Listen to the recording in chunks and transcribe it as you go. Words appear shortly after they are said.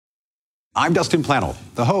I'm Dustin Planold,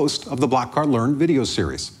 the host of the BlockCard Learn video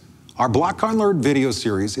series. Our BlockCard Learn video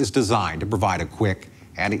series is designed to provide a quick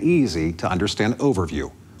and easy to understand overview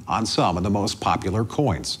on some of the most popular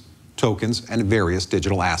coins, tokens, and various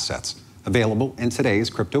digital assets available in today's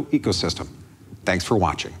crypto ecosystem. Thanks for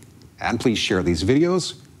watching, and please share these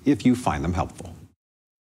videos if you find them helpful.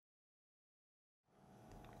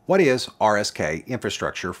 What is RSK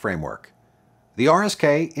Infrastructure Framework? The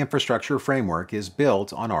RSK Infrastructure Framework is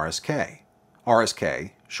built on RSK.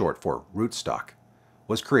 RSK, short for Rootstock,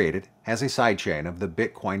 was created as a sidechain of the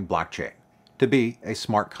Bitcoin blockchain to be a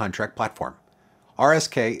smart contract platform.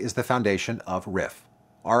 RSK is the foundation of RIF.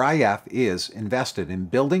 RIF is invested in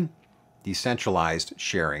building decentralized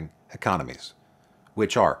sharing economies,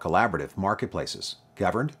 which are collaborative marketplaces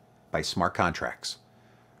governed by smart contracts.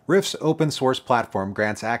 RIF's open source platform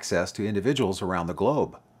grants access to individuals around the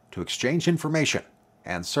globe to exchange information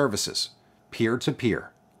and services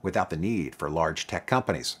peer-to-peer without the need for large tech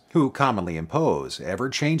companies who commonly impose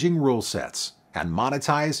ever-changing rule sets and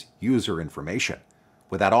monetize user information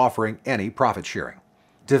without offering any profit sharing.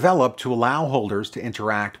 Developed to allow holders to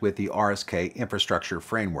interact with the RSK Infrastructure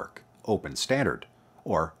Framework Open Standard,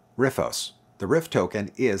 or RIFOS. The RIF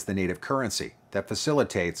token is the native currency that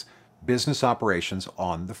facilitates business operations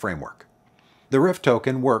on the framework. The RIF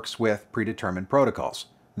token works with predetermined protocols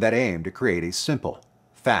that aim to create a simple,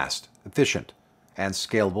 fast, efficient, and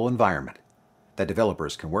scalable environment that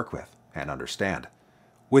developers can work with and understand.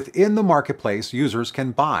 Within the marketplace, users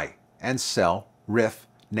can buy and sell RIF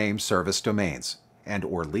name service domains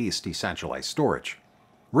and/or lease decentralized storage.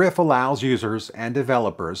 RIF allows users and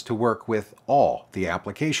developers to work with all the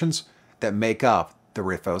applications that make up the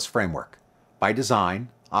RIFOS framework. By design,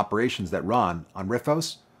 operations that run on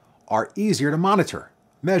RIFOS are easier to monitor,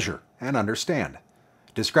 measure, and understand.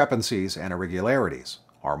 Discrepancies and irregularities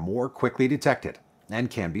are more quickly detected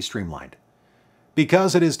and can be streamlined.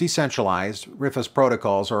 Because it is decentralized, RIFOS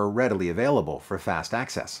protocols are readily available for fast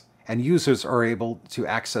access, and users are able to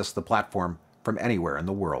access the platform from anywhere in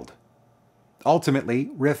the world.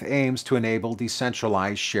 Ultimately, RIF aims to enable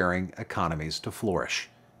decentralized sharing economies to flourish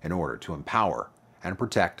in order to empower and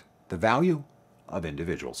protect the value of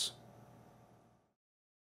individuals.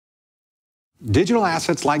 Digital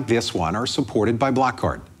assets like this one are supported by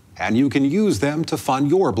BlockCard, and you can use them to fund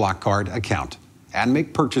your BlockCard account and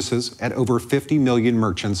make purchases at over 50 million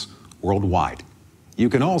merchants worldwide. You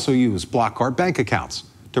can also use BlockCard bank accounts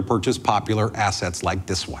to purchase popular assets like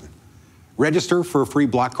this one. Register for a free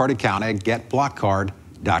BlockCard account at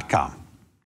getblockcard.com.